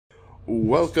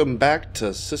Welcome back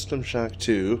to System Shock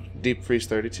 2, Deep Freeze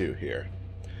 32 here.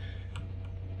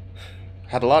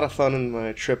 Had a lot of fun in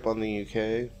my trip on the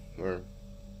UK,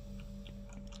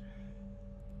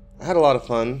 I had a lot of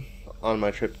fun on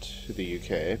my trip to the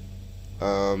UK.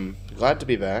 Glad to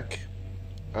be back.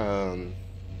 I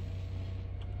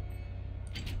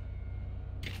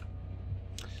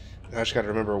just gotta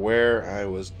remember where I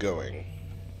was going.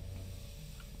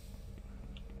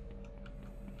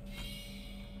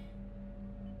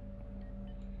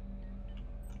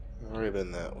 I've already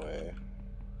been that way.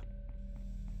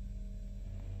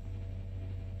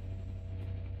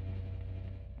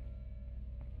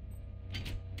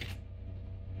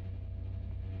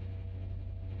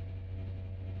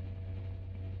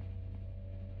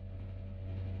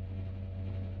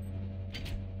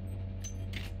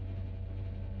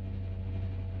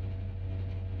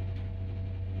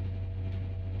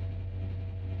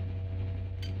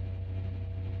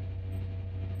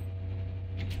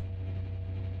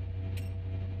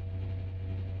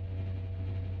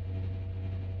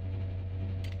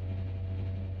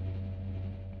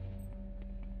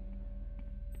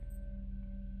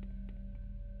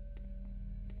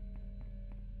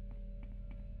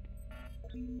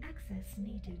 Access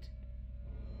needed.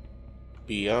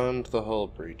 Beyond the hull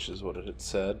breach is what it had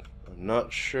said. I'm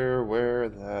not sure where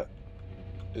that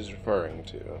is referring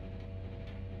to.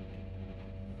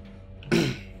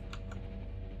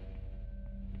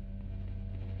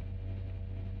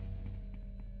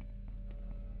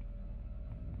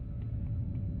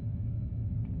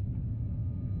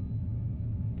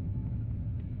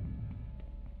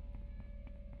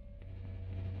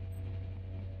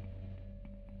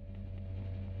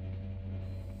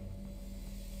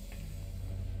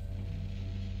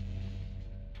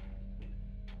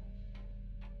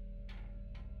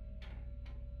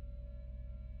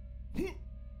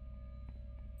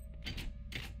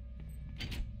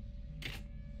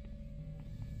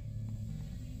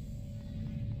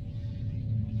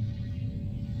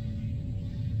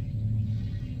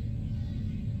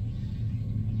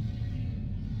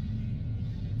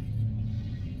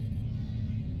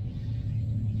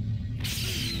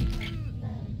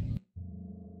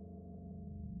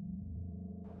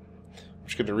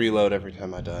 I'm just gonna reload every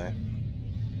time I die.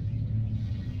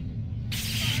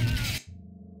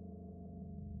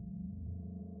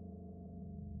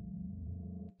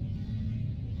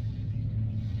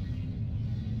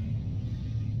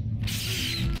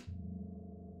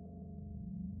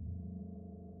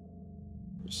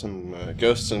 Some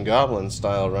ghosts and goblins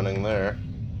style running there.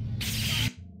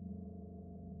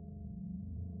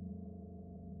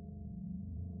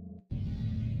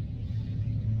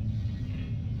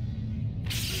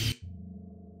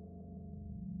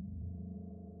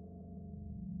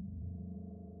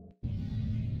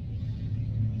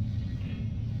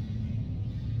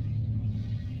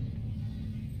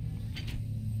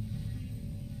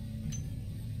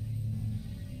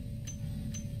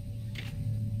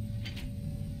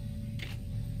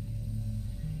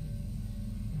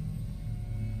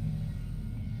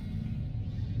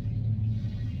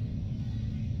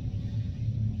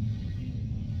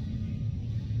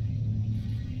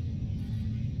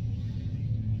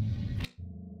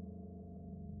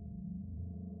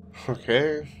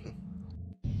 Okay.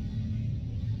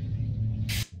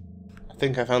 I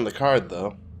think I found the card,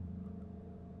 though.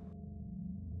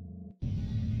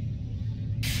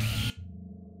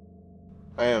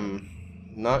 I am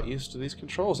not used to these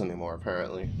controls anymore,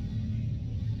 apparently.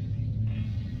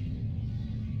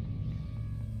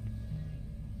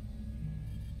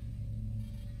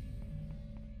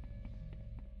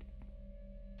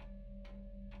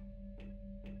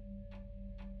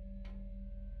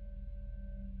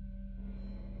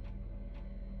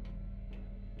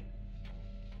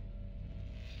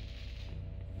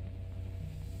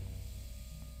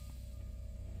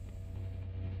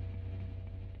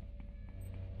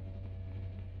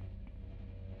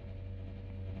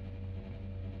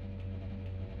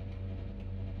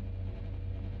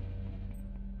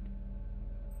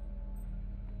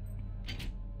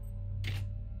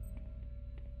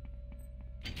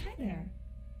 Hi there.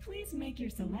 Please make your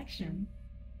selection.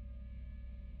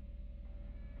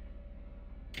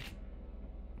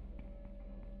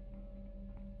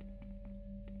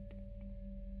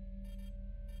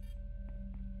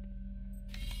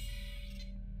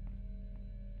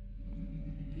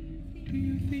 Do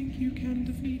you think you can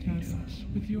defeat us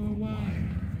with your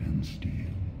wire and steel?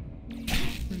 We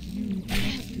offered you the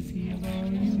ecstasy of our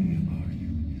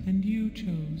union, and you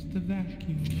chose the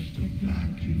vacuum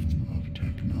of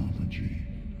technology.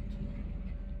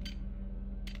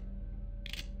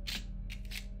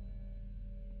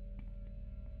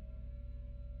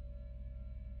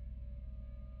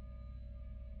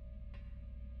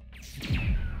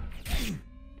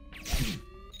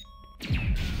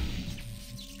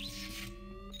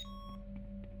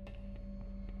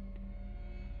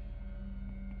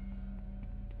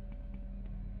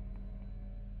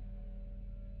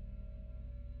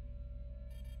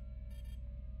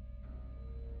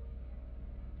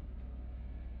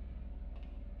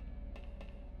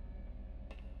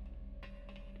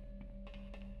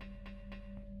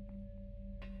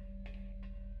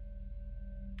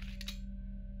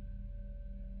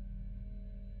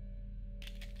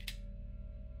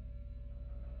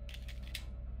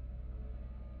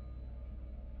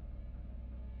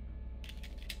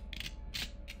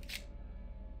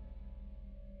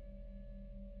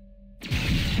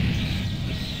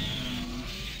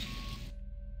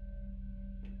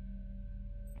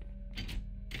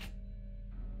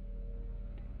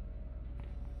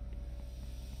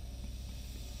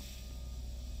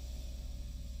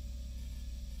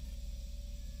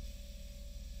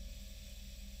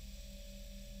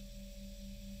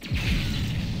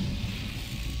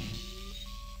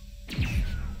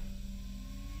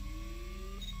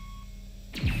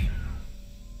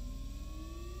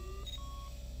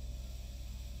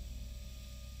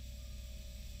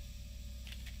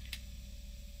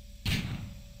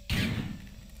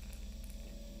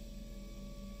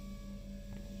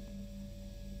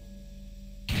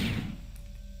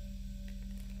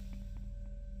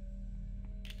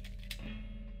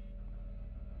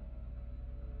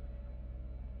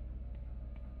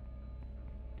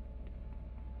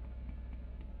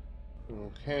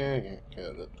 Okay,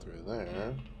 get it through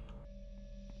there.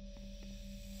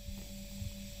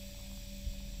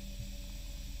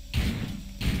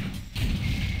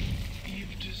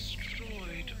 You've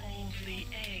destroyed all the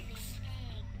eggs.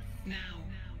 Now,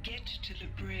 get to the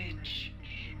bridge.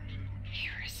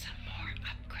 Here are some more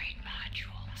upgrade modules.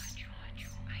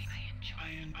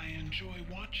 I enjoy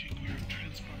watching your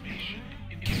transformation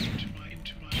into my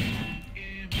own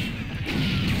image.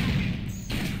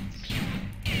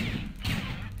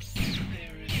 Perhaps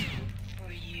there is hope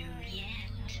for you yet.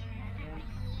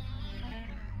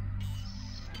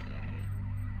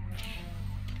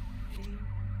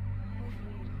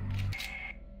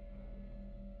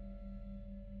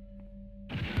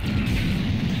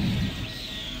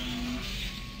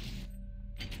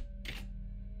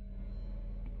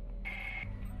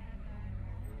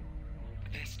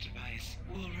 This device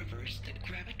will reverse the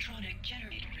gravitronic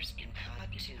generators in Pod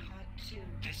 2.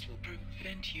 This will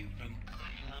prevent you from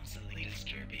clumsily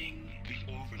disturbing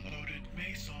the overloaded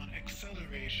Meson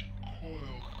acceleration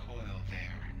coil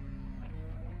there.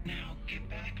 Now get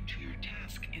back to your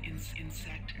task,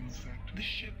 insect. The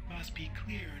ship must be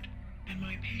cleared, and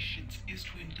my patience is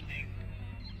dwindling.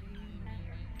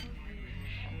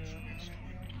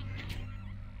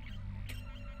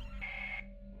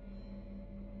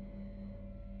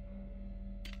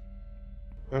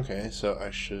 Okay, so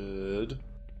I should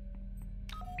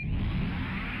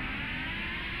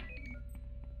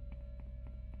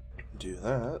do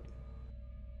that.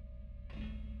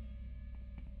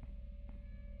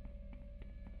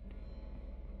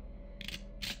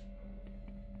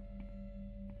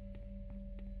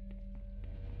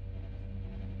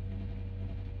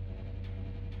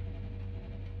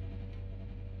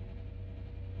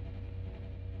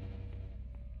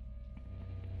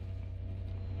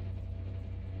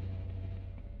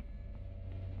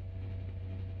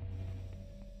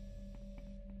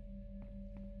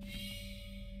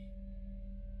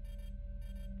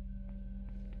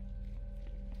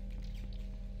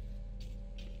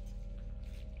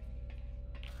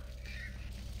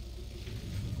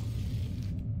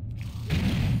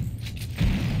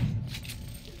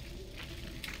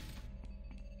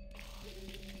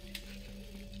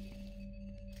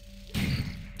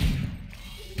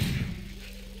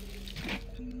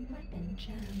 Weapon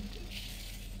jammed.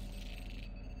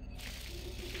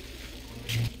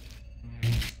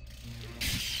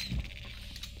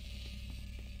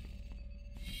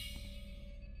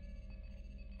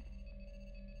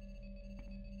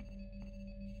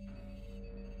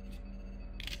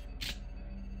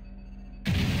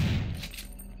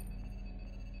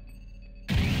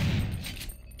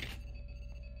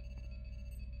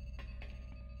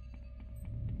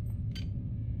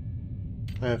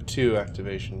 I have 2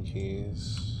 activation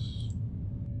keys.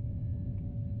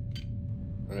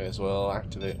 I may as well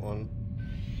activate one.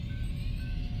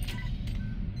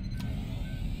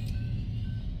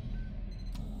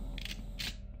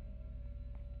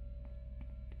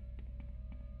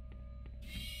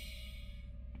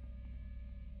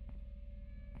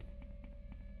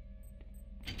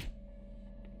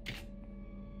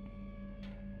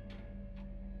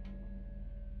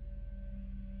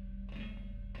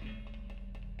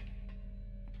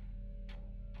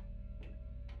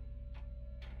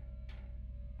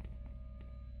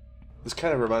 This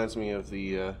kind of reminds me of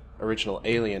the original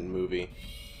Alien movie.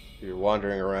 You're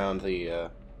wandering around the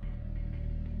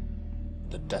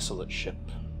desolate ship.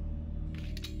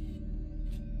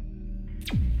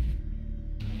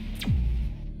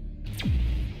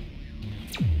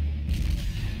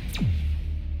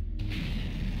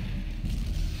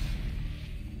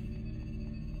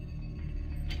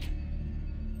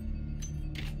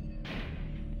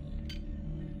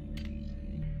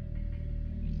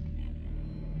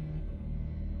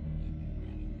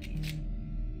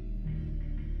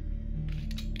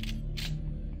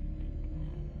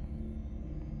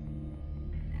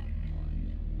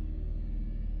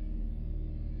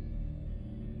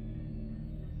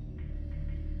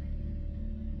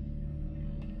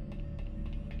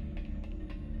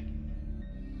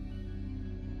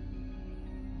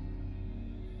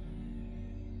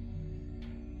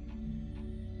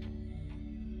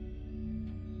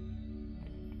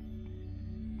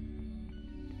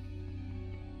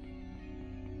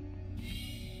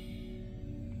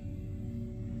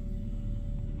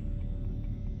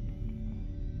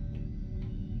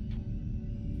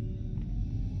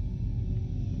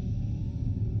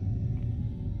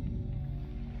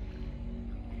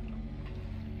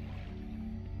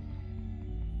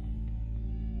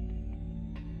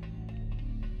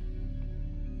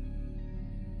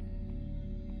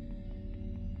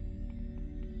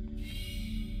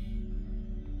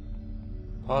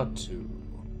 Pod 2.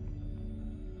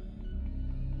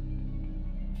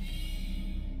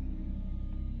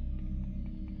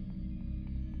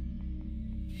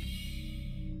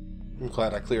 I'm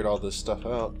glad I cleared all this stuff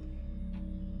out.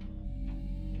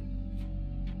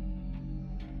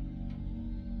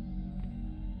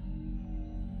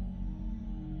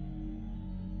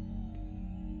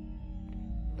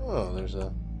 Oh, there's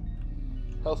a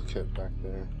health kit back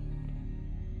there.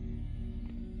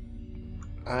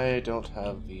 I don't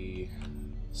have the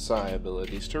psi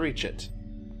abilities to reach it.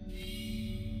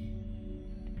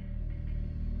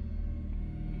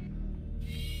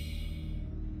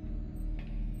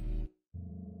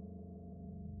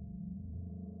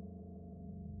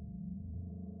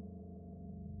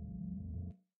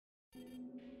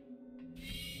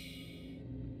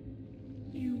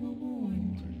 You were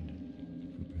warned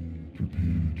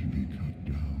Prepare to be cut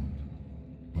down.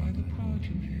 by the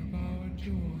progeny of our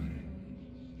joy.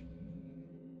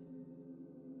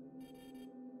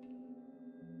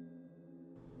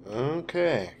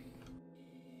 Okay.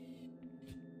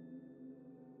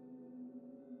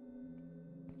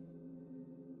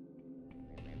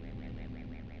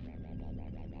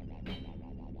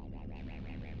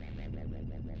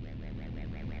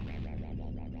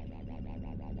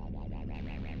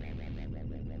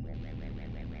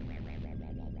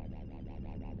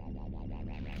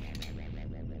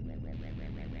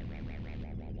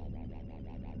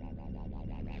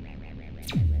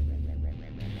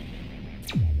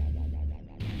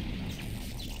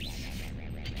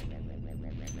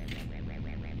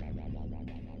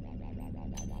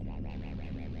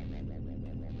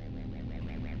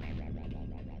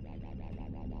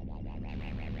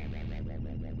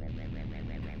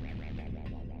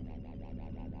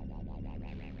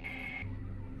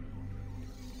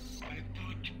 I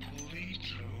thought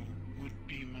Polito would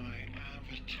be my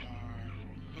avatar,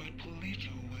 but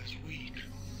Polito was weak.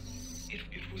 It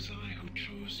was I who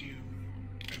chose you,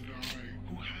 and I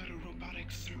who had a robotic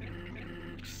servant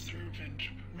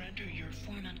render your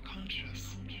form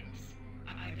unconscious.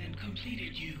 I then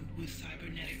completed you with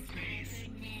cybernetic grace.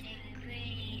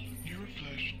 Your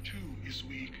flesh, too, is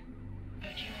weak,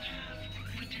 but you have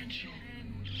potential.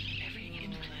 Every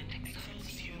implant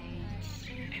exalts you.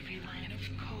 Every line of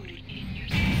code in your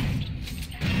system.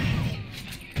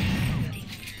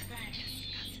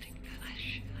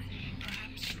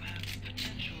 Perhaps you have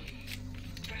potential.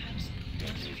 Perhaps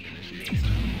once we have raised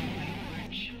our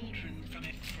children from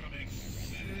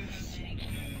existence,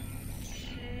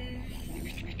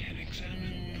 we can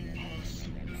examine the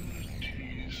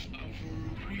possibilities of a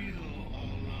real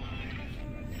alive.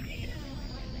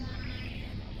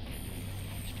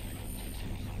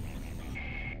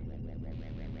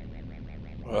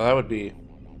 Well, that would be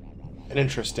an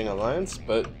interesting alliance,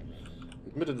 but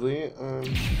admittedly,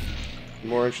 I'm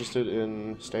more interested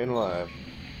in staying alive.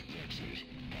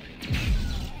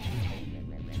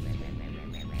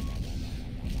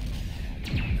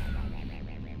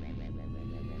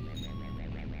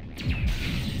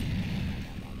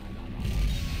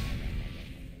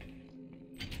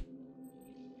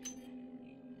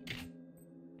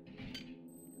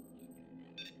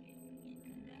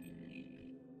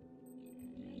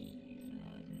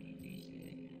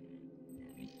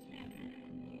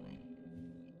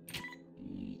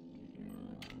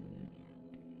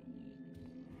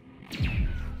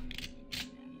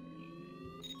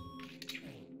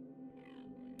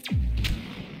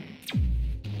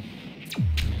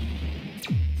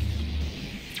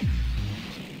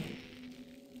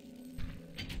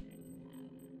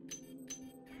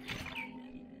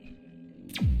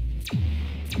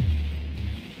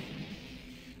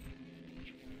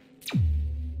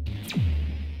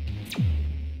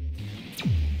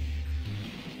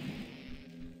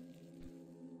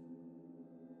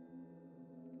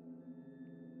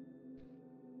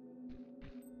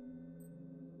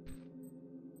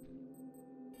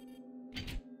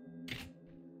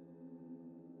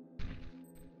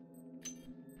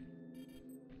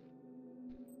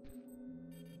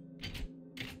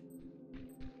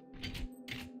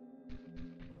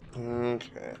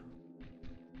 Okay.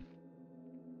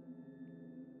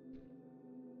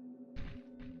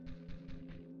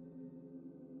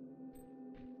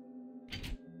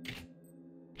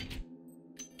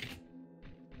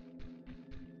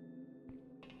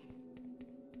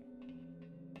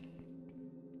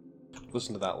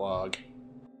 Listen to that log.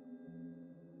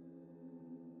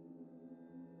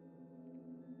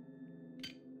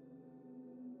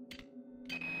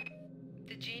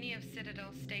 The genie of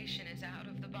Citadel Station is out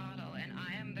of the bottle, and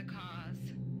I am the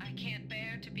cause. I can't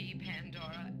bear to be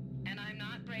Pandora, and I'm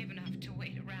not brave enough to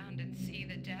wait around and see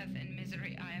the death and misery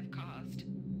misery I have caused.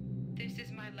 This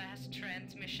is my last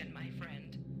transmission, my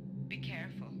friend. Be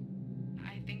careful.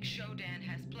 I think Shodan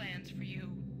has plans for you.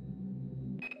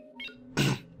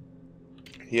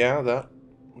 Yeah, that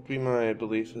would be my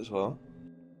belief as well.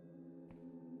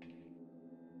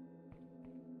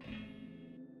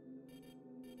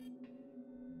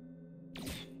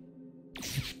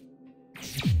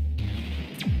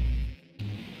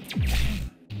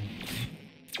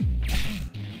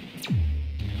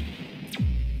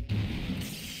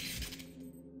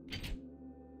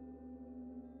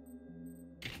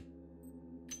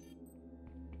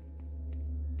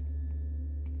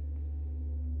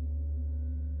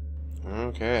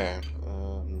 Okay.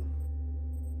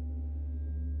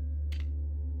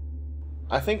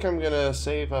 I think I'm gonna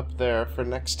save up there for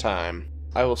next time.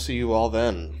 I will see you all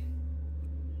then.